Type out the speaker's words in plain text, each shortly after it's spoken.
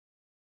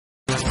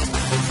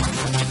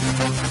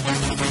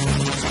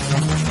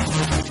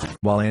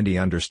While Andy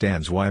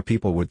understands why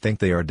people would think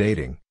they are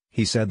dating,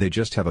 he said they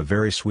just have a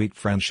very sweet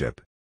friendship.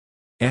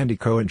 Andy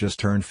Cohen just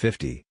turned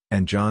 50,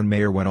 and John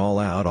Mayer went all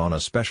out on a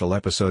special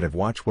episode of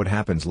Watch What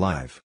Happens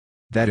Live.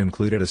 That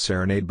included a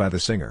serenade by the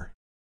singer.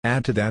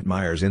 Add to that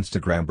Meyer's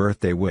Instagram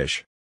birthday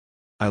wish.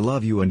 "I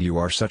love you and you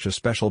are such a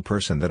special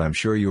person that I'm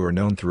sure you are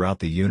known throughout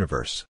the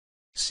universe.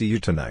 See you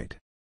tonight."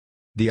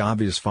 The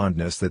obvious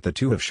fondness that the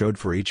two have showed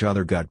for each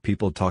other got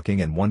people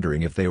talking and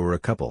wondering if they were a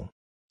couple.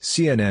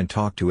 CNN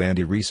talked to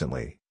Andy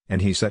recently,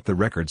 and he set the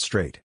record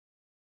straight.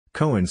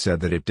 Cohen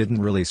said that it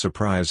didn't really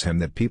surprise him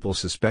that people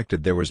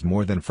suspected there was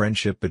more than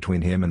friendship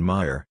between him and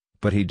Meyer,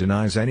 but he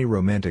denies any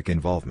romantic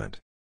involvement.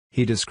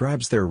 He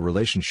describes their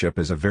relationship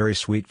as a very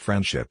sweet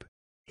friendship.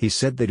 He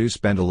said they do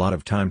spend a lot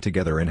of time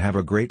together and have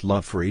a great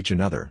love for each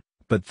another,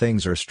 but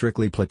things are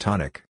strictly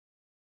platonic.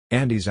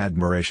 Andy's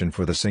admiration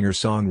for the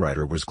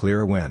singer-songwriter was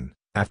clear when,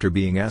 after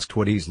being asked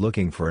what he's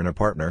looking for in a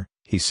partner,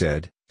 he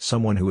said,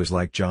 "Someone who is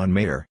like John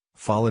Mayer,"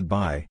 followed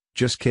by,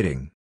 "Just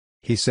kidding."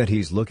 He said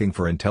he's looking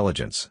for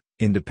intelligence,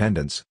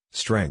 independence,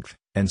 strength,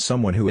 and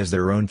someone who has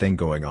their own thing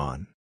going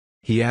on.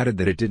 He added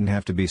that it didn't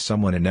have to be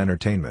someone in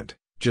entertainment,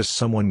 just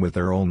someone with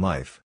their own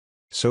life.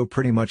 So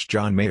pretty much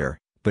John Mayer,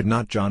 but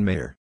not John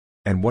Mayer.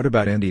 And what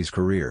about Andy's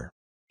career?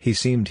 He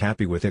seemed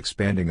happy with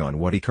expanding on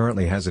what he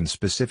currently has and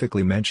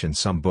specifically mentioned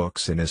some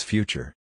books in his future.